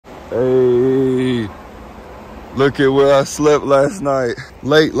Hey, look at where I slept last night.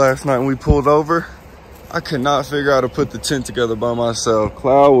 Late last night when we pulled over, I could not figure out how to put the tent together by myself.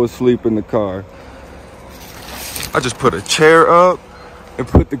 Cloud was asleep in the car. I just put a chair up and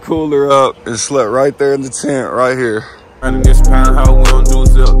put the cooler up and slept right there in the tent right here. Running this pound, how we don't do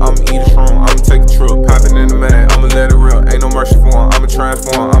zip. I'ma eat it strong, I'ma take a trip. Popping in the mag, I'ma let it rip. Ain't no mercy for him, I'ma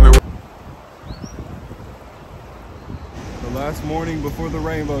transform. The last morning before the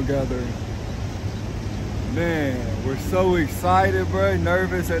rainbow gathering. Man, we're so excited, bro.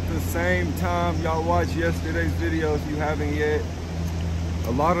 Nervous at the same time. Y'all watched yesterday's video if you haven't yet.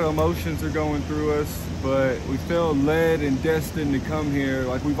 A lot of emotions are going through us, but we feel led and destined to come here.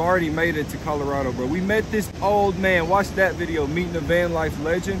 Like, we've already made it to Colorado, bro. We met this old man. Watch that video, Meeting a Van Life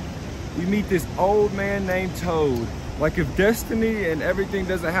Legend. We meet this old man named Toad. Like, if destiny and everything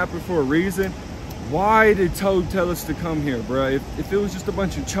doesn't happen for a reason, why did Toad tell us to come here, bro? If it was just a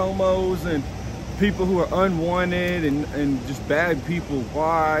bunch of chomos and people who are unwanted and just bad people,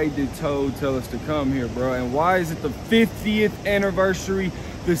 why did Toad tell us to come here, bro? And why is it the 50th anniversary,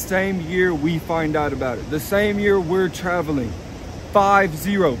 the same year we find out about it, the same year we're traveling?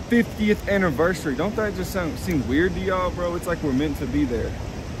 50th anniversary. Don't that just seem weird to y'all, bro? It's like we're meant to be there.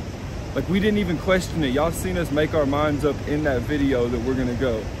 Like, we didn't even question it. Y'all seen us make our minds up in that video that we're gonna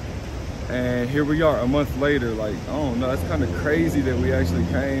go. And here we are a month later. Like, I don't know, that's kind of crazy that we actually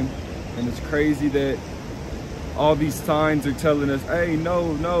came. And it's crazy that all these signs are telling us, hey,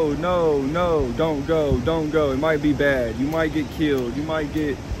 no, no, no, no, don't go, don't go. It might be bad. You might get killed. You might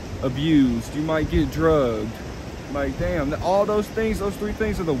get abused. You might get drugged. Like, damn, all those things, those three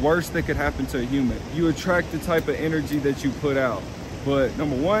things are the worst that could happen to a human. You attract the type of energy that you put out. But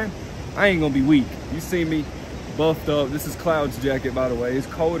number one, I ain't gonna be weak. You see me buffed up. This is Cloud's jacket, by the way. It's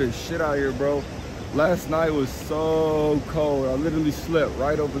cold as shit out here, bro. Last night was so cold. I literally slept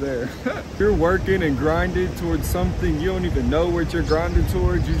right over there. You're working and grinding towards something. You don't even know what you're grinding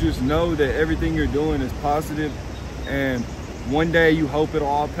towards. You just know that everything you're doing is positive, and one day you hope it'll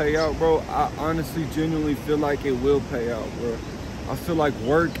all pay out, bro. I honestly, genuinely feel like it will pay out, bro. I feel like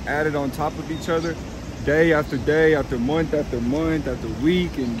work added on top of each other, day after day, after month, after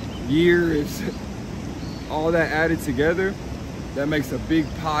week and year, is all that added together. That makes a big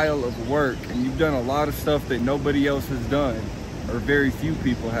pile of work, and you've done a lot of stuff that nobody else has done, or very few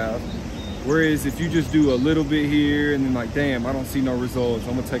people have. Whereas if you just do a little bit here and then like, damn, I don't see no results,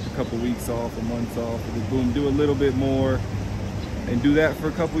 I'm gonna take a couple weeks off or months off, and then boom, do a little bit more and do that for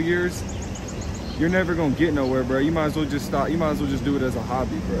a couple years, you're never gonna get nowhere, bro. You might as well just stop. You might as well just do it as a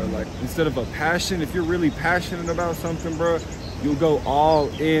hobby, bro. Like, instead of a passion, if you're really passionate about something, bro, you'll go all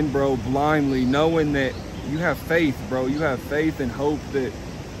in, bro, blindly, knowing that you have faith, bro. You have faith and hope that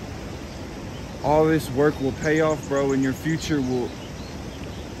all this work will pay off, bro, and your future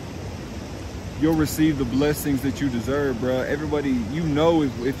you'll receive the blessings that you deserve, bro. Everybody, you know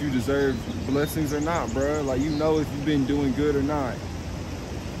if you deserve blessings or not, bro. Like, you know if you've been doing good or not.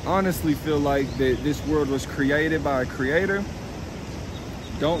 Honestly feel like that this world was created by a creator.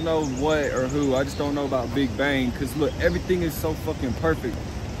 Don't know what or who. I just don't know about Big Bang, because look, everything is so fucking perfect.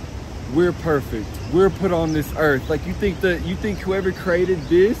 We're perfect. We're put on this earth. Like, you think whoever created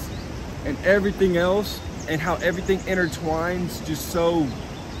this and everything else and how everything intertwines, just so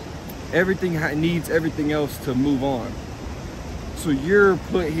everything needs everything else to move on. So you're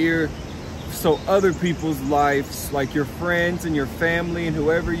put here so other people's lives, like your friends and your family and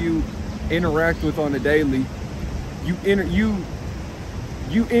whoever you interact with on a daily, you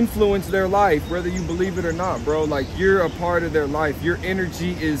influence their life, whether you believe it or not, bro. Like, you're a part of their life. Your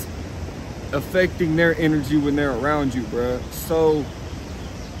energy is affecting their energy when they're around you, bro. So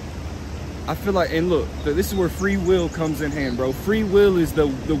I feel like, and look, this is where free will comes in hand, bro. Free will is the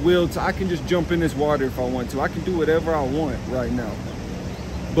will to, I can just jump in this water if I want to. I can do whatever I want right now.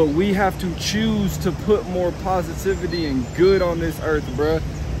 But we have to choose to put more positivity and good on this earth, bro.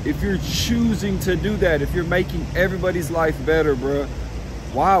 If you're choosing to do that, if you're making everybody's life better, bro,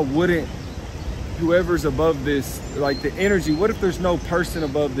 why wouldn't whoever's above this, like the energy, what if there's no person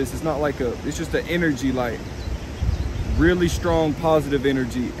above this? It's not like it's just an energy, like really strong positive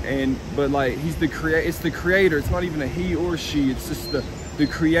energy, but like it's the creator. It's not even a he or she, it's just the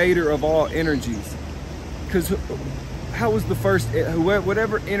creator of all energies. Because how was the first,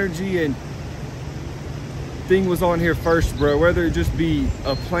 whatever energy and thing was on here first, bro, whether it just be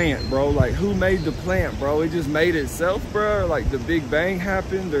a plant, bro, like who made the plant, bro? It just made itself, bro. Like the Big Bang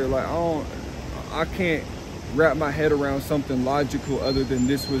happened, or like, I can't wrap my head around something logical other than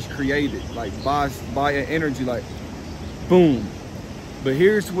this was created, like by an energy, like boom. But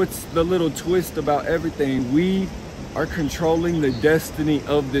here's what's the little twist about everything. We are controlling the destiny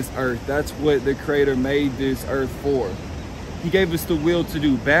of this earth. That's what the Creator made this earth for. He gave us the will to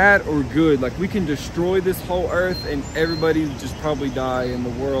do bad or good. Like, we can destroy this whole earth and everybody just probably die and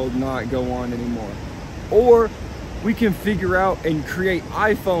the world not go on anymore. Or we can figure out and create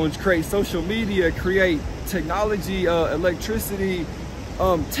iPhones, create social media, create technology, electricity,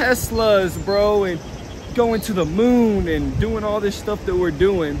 Teslas, bro, and going to the moon and doing all this stuff that we're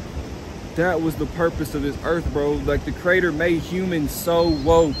doing. That was the purpose of this earth, bro. Like, the Creator made humans so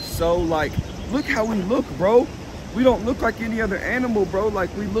woke, so like, look how we look, bro. We don't look like any other animal, bro.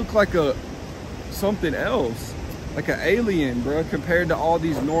 Like, we look like something else, like an alien, bro, compared to all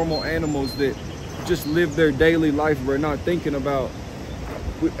these normal animals that just live their daily life, bro, not thinking about.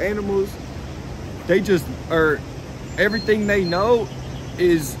 With animals, they just are, everything they know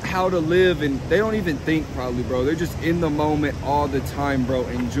is how to live, and they don't even think probably, bro. They're just in the moment all the time, bro,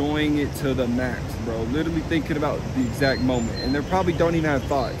 enjoying it to the max, bro, literally thinking about the exact moment, and they probably don't even have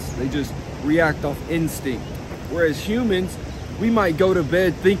thoughts. They just react off instinct. Whereas humans, we might go to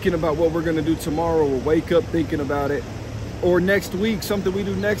bed thinking about what we're gonna do tomorrow, or wake up thinking about it, or next week, something we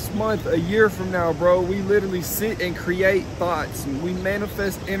do next month, a year from now, bro. We literally sit and create thoughts. We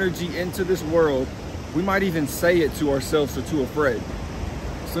manifest energy into this world. We might even say it to ourselves or to a friend.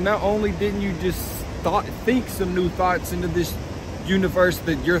 So not only didn't you just think some new thoughts into this universe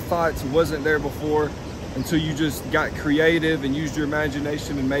that your thoughts wasn't there before, until you just got creative and used your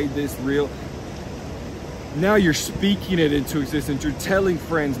imagination and made this real. Now you're speaking it into existence. You're telling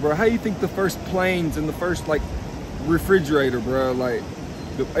friends, bro. How do you think the first planes and the first like refrigerator, bro, like,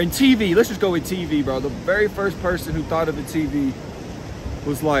 and TV, let's just go with TV, bro. The very first person who thought of the TV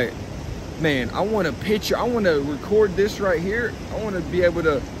was like, man, I want a picture, I want to record this right here. I want to be able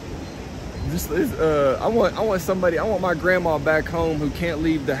to I want my grandma back home who can't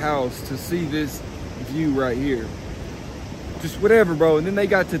leave the house to see this view right here. Just whatever, bro. And then they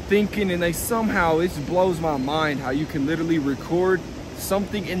got to thinking, and they somehow, it just blows my mind how you can literally record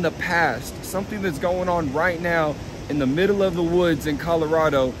something in the past, something that's going on right now in the middle of the woods in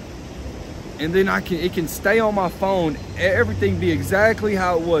Colorado, and then it can stay on my phone, everything be exactly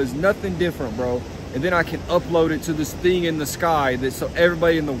how it was, nothing different, bro. And then I can upload it to this thing in the sky that so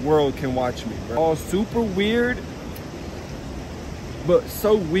everybody in the world can watch me, bro. All super weird, but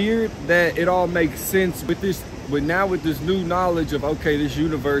so weird that it all makes sense with this. But now with this new knowledge of, okay, this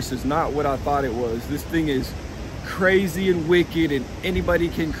universe is not what I thought it was. This thing is crazy and wicked, and anybody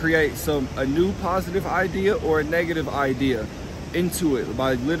can create a new positive idea or a negative idea into it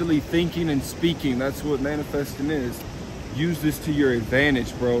by literally thinking and speaking. That's what manifesting is. Use this to your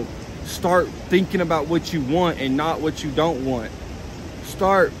advantage, bro. Start thinking about what you want and not what you don't want.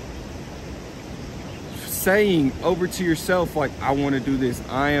 Start saying over to yourself, like, I want to do this,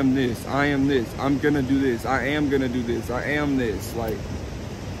 I am this, I am this, I'm gonna do this, I am gonna do this, I am this, like,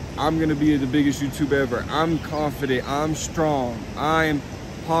 I'm gonna be the biggest YouTuber ever, I'm confident, I'm strong, I'm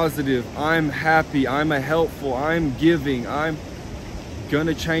positive, I'm happy, I'm helpful, I'm giving, I'm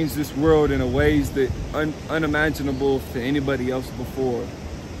gonna change this world in a ways that unimaginable to anybody else before.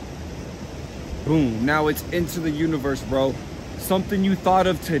 Boom, now it's into the universe, bro. Something you thought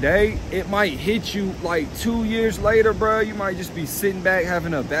of today, it might hit you like 2 years later, bro. You might just be sitting back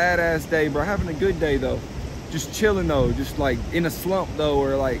having a badass day, bro. Having a good day though. Just chilling though, just like in a slump though,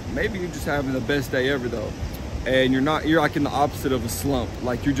 or like maybe you're just having the best day ever though. And you're like in the opposite of a slump.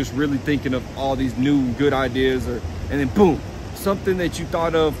 Like you're just really thinking of all these new good ideas, and then boom, something that you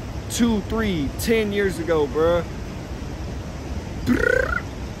thought of 2, 3, 10 years ago, bro.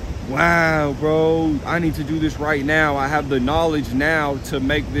 Wow, bro, I need to do this right now. I have the knowledge now to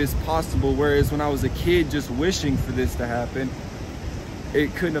make this possible. Whereas when I was a kid just wishing for this to happen,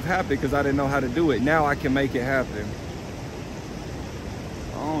 it couldn't have happened because I didn't know how to do it. Now I can make it happen.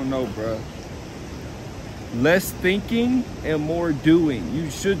 I don't know, bro. Less thinking and more doing. You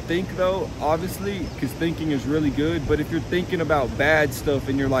should think though, obviously, because thinking is really good. But if you're thinking about bad stuff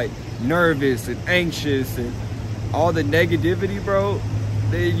and you're like nervous and anxious and all the negativity, bro,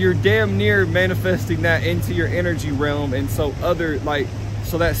 you're damn near manifesting that into your energy realm, and so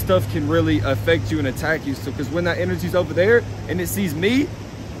that stuff can really affect you and attack you. So because when that energy's over there and it sees me,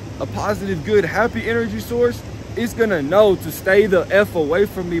 a positive, good, happy energy source, it's gonna know to stay the F away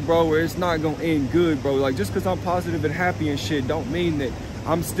from me, bro, where it's not gonna end good, bro. Like, just because I'm positive and happy and shit don't mean that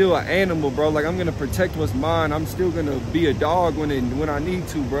I'm still an animal, bro. Like, I'm gonna protect what's mine. I'm still gonna be a dog when I need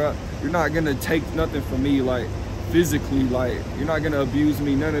to, bro. You're not gonna take nothing from me, like, physically. Like, you're not gonna abuse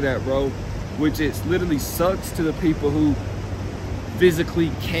me, none of that, bro. Which it literally sucks to the people who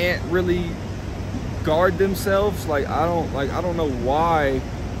physically can't really guard themselves. Like, I don't know why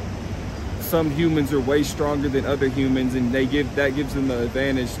some humans are way stronger than other humans, and that gives them the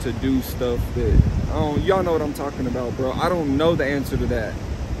advantage to do stuff that, y'all know what I'm talking about, bro. I don't know the answer to that.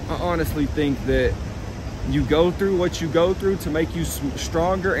 I honestly think that you go through what you go through to make you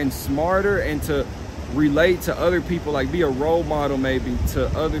stronger and smarter, and to relate to other people, like be a role model maybe to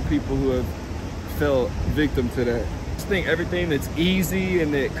other people who have fell victim to that. I just think everything that's easy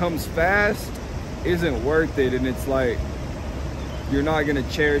and that comes fast isn't worth it, and it's like you're not gonna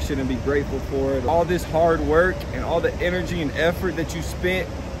cherish it and be grateful for it. All this hard work and all the energy and effort that you spent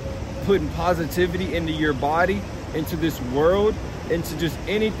putting positivity into your body, into this world, into just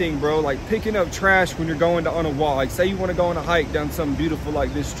anything, bro. Like picking up trash when you're going on a walk. Like say you wanna go on a hike down something beautiful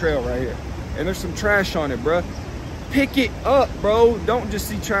like this trail right here, and there's some trash on it, bro. Pick it up, bro. Don't just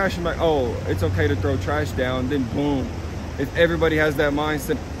see trash and like, oh, it's okay to throw trash down, then boom. If everybody has that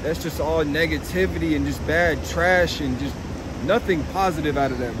mindset, that's just all negativity and just bad trash and just nothing positive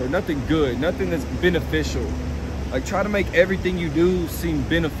out of that, bro. Nothing good, nothing that's beneficial. Like try to make everything you do seem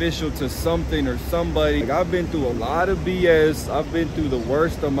beneficial to something or somebody. Like I've been through a lot of BS. I've been through the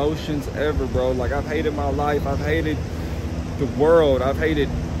worst emotions ever, bro. Like I've hated my life. I've hated the world. I've hated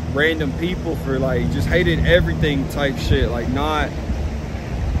random people for like, just hated everything type shit. Like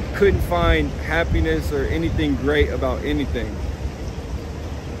couldn't find happiness or anything great about anything.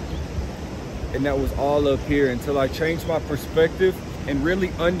 And that was all up here until I changed my perspective and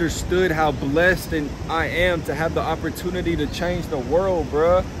really understood how blessed I am to have the opportunity to change the world,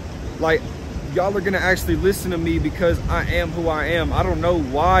 bruh. Like, y'all are gonna actually listen to me because I am who I am. I don't know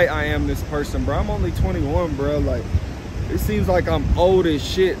why I am this person, bro. I'm only 21, bro. Like, it seems like I'm old as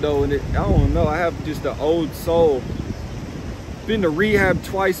shit, though, and I don't know. I have just an old soul. Been to rehab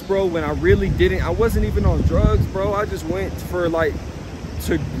twice, bro, when I really didn't. I wasn't even on drugs, bro. I just went for, like,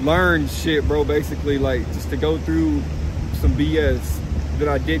 to learn shit, bro, basically, like just to go through some BS that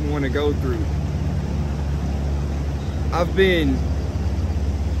I didn't want to go through. I've been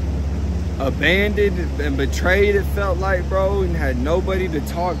abandoned and betrayed, it felt like, bro, and had nobody to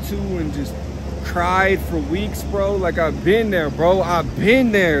talk to, and just cried for weeks, bro. Like I've been there, bro. I've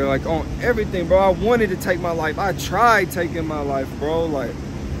been there, like on everything, bro. I wanted to take my life. I tried taking my life, bro. Like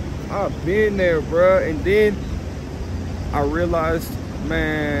I've been there, bro. And then I realized,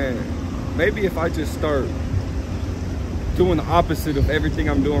 man, maybe if I just start doing the opposite of everything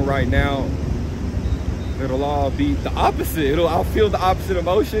I'm doing right now, it'll all be the opposite. I'll feel the opposite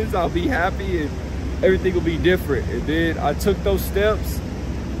emotions. I'll be happy and everything will be different. And then I took those steps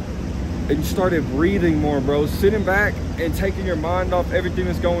and started breathing more, bro. Sitting back and taking your mind off everything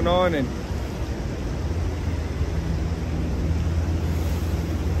that's going on, and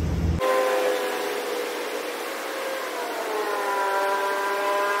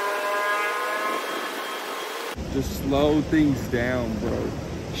just slow things down, bro.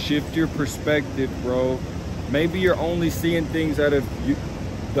 Shift your perspective, bro. Maybe you're only seeing things out of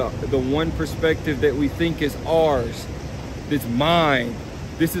the one perspective that we think is ours, that's mine.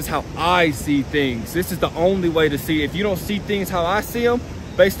 This is how I see things. This is the only way to see it. If you don't see things how I see them,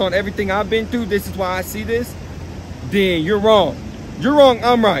 based on everything I've been through, this is why I see this, then you're wrong. You're wrong,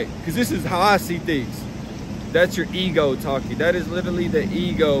 I'm right, because this is how I see things. That's your ego talking. That is literally the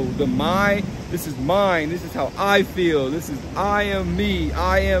ego, this is mine, this is how I feel, this is I am me,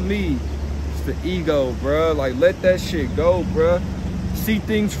 I am me. It's the ego, bro. Like, let that shit go, bro. See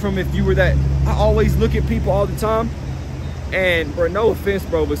things from if you were that. I always look at people all the time, and bro, no offense,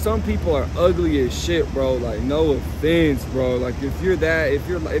 bro, but some people are ugly as shit, bro. Like, no offense, bro. Like, if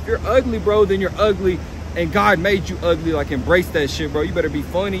you're ugly, bro, then you're ugly, and God made you ugly. Like, embrace that shit, bro. You better be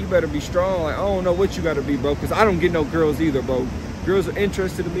funny, you better be strong. Like, I don't know what you gotta be, bro, because I don't get no girls either, bro. Girls are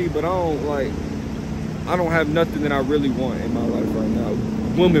interested in me, but I don't have nothing that I really want in my life right now,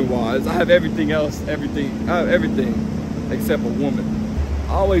 woman-wise. I have everything else, I have everything except a woman.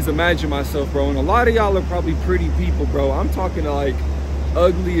 I always imagine myself, bro, and a lot of y'all are probably pretty people, bro. I'm talking to, like,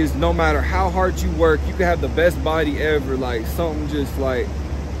 ugly is no matter how hard you work, you can have the best body ever, like, something just, like,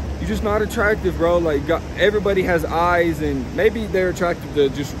 you're just not attractive, bro. Like, everybody has eyes, and maybe they're attracted to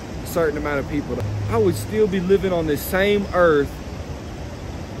just a certain amount of people. I would still be living on this same earth,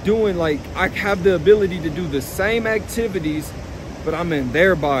 doing, like, I have the ability to do the same activities, but I'm in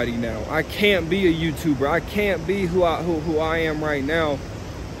their body now. I can't be a YouTuber. I can't be who I am right now,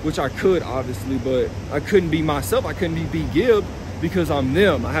 which I could, obviously, but I couldn't be myself. I couldn't be Gibb because I'm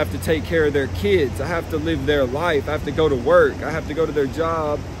them. I have to take care of their kids. I have to live their life. I have to go to work. I have to go to their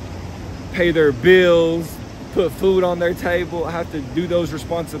job, pay their bills, put food on their table. I have to do those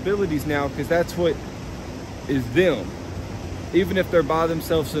responsibilities now because that's what is them. Even if they're by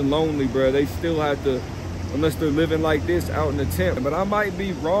themselves and lonely, bro, they still have to unless they're living like this out in the tent. But I might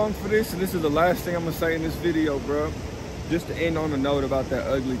be wrong for this, and this is the last thing I'm gonna say in this video, bro. Just to end on a note about that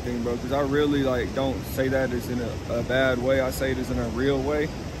ugly thing, bro, because I really like don't say that as in a bad way. I say it as in a real way.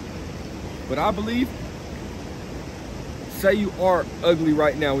 But I believe, say you are ugly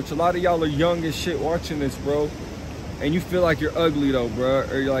right now, which a lot of y'all are young as shit watching this, bro, and you feel like you're ugly though, bro,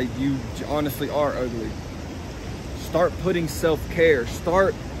 or like you honestly are ugly. Start putting self-care.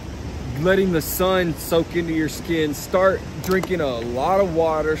 Start letting the sun soak into your skin. Start drinking a lot of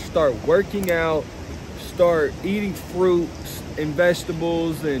water. Start working out. Start eating fruits and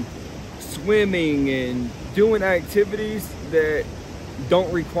vegetables and swimming and doing activities that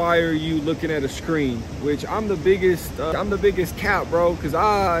don't require you looking at a screen, which I'm the biggest cat, bro, because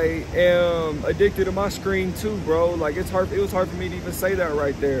I am addicted to my screen too, bro. Like it was hard for me to even say that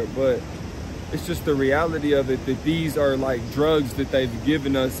right there, but it's just the reality of it, that these are like drugs that they've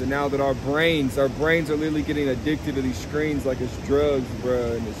given us, and now that our brains are literally getting addicted to these screens like it's drugs,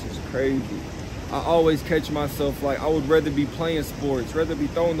 bro, and it's just crazy. I always catch myself like I would rather be playing sports, rather be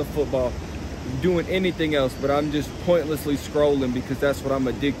throwing the football, doing anything else, but I'm just pointlessly scrolling because that's what I'm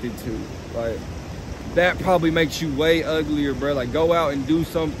addicted to. Like that probably makes you way uglier, bro. Like go out and do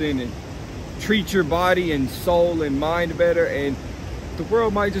something and treat your body and soul and mind better, and the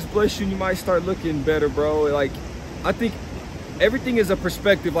world might just bless you and you might start looking better, bro. Like I think everything is a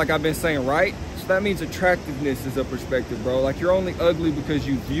perspective, like I've been saying, right? So that means attractiveness is a perspective, bro. Like you're only ugly because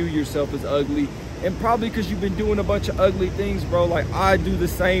you view yourself as ugly, and probably because you've been doing a bunch of ugly things, bro. Like I do the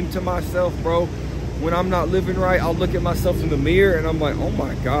same to myself, bro. When I'm not living right, I'll look at myself in the mirror and I'm like, oh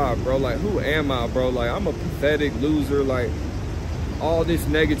my God, bro, like who am I, bro? Like I'm a pathetic loser, like all this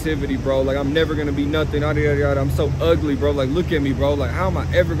negativity, bro. Like I'm never gonna be nothing, I'm so ugly, bro. Like look at me, bro. Like how am I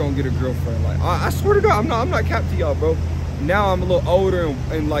ever gonna get a girlfriend? Like I swear to God, I'm not capping to y'all, bro. Now I'm a little older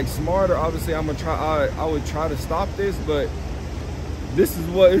and like smarter. Obviously I would try to stop this, but this is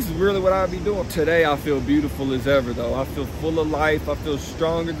really what I'd be doing. Today I feel beautiful as ever though. I feel full of life. I feel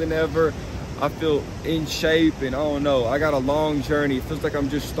stronger than ever. I feel in shape, and I don't know, I got a long journey. It feels like I'm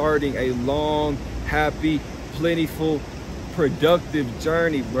just starting a long, happy, plentiful, productive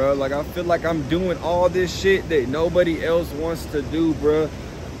journey, bro. Like I feel like I'm doing all this shit that nobody else wants to do, bro.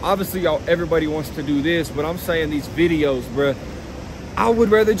 Obviously everybody wants to do this, but I'm saying these videos, bro, I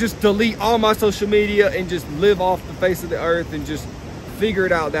would rather just delete all my social media and just live off the face of the earth and just figure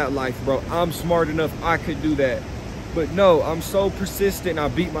it out that life, bro. I'm smart enough, I could do that. But no, I'm so persistent, I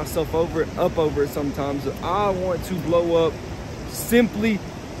beat myself up over it sometimes. I want to blow up simply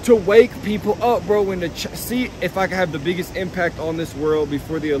to wake people up, bro, and to see if I can have the biggest impact on this world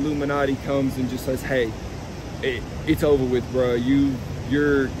before the Illuminati comes and just says, hey, it's over with, bro.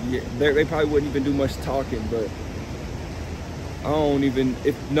 They probably wouldn't even do much talking, but I don't even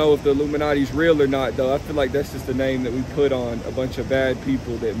know if the Illuminati's real or not, though. I feel like that's just the name that we put on a bunch of bad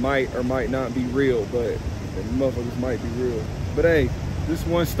people that might or might not be real, but the motherfuckers might be real. But hey, this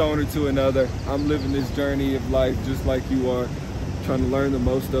one stoner to another. I'm living this journey of life just like you are, trying to learn the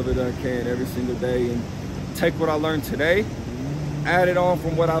most of it I can every single day, and take what I learned today, add it on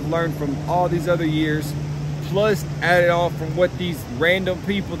from what I've learned from all these other years, plus add it on from what these random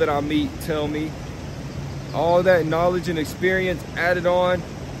people that I meet tell me. All that knowledge and experience added on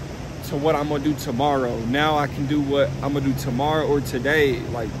to what I'm gonna do tomorrow. Now I can do what I'm gonna do tomorrow or today,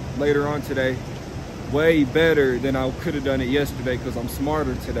 like later on today, way better than I could have done it yesterday because I'm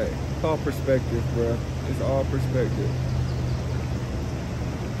smarter today. It's all perspective, bro. It's all perspective.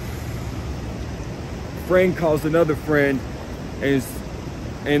 Friend calls another friend,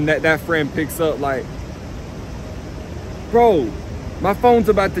 and that friend picks up like, bro, my phone's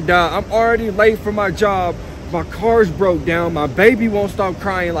about to die. I'm already late for my job. My car's broke down. My baby won't stop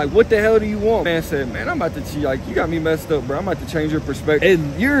crying. Like, what the hell do you want? Man said, man, I'm about to, like, you got me messed up, bro. I'm about to change your perspective.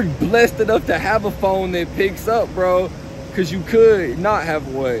 And you're blessed enough to have a phone that picks up, bro, because you could not have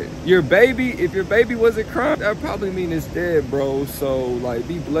what? Your baby, if your baby wasn't crying, that probably mean it's dead, bro. So, like,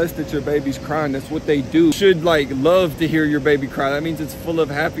 be blessed that your baby's crying. That's what they do. You should, like, love to hear your baby cry. That means it's full of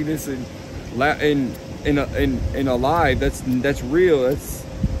happiness and alive. That's real.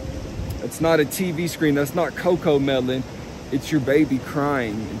 That's not a TV screen. That's not Coco Melon. It's your baby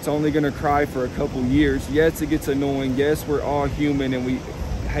crying. It's only gonna cry for a couple years. Yes, it gets annoying. Yes, we're all human and we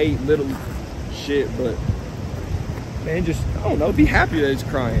hate little shit, but man, just, I don't know, be happy that it's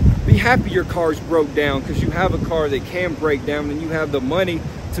crying. Be happy your car's broke down because you have a car that can break down and you have the money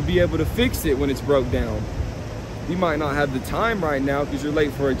to be able to fix it when it's broke down. You might not have the time right now because you're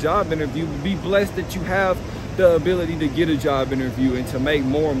late for a job interview. Be blessed that you have the ability to get a job interview and to make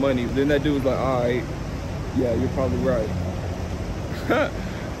more money. Then that dude was like, all right, yeah, you're probably right.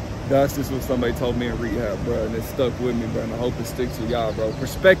 That's just what somebody told me in rehab, bro, and it stuck with me, bro, and I hope it sticks with y'all, bro.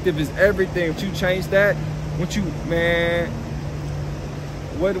 Perspective is everything. If you change that, man,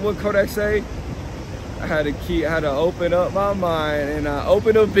 what Kodak say? I had to open up my mind, and I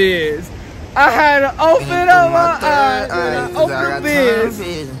opened a biz. I had to open up my eyes, and I opened a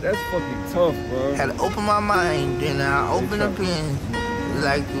biz. That's fucking tough, bro. Had to open my mind, then I opened a biz.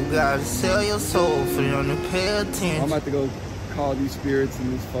 Like you gotta sell your soul for them to pay attention. I'm about to go call these spirits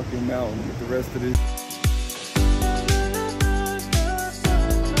in this fucking mountain with the rest of this.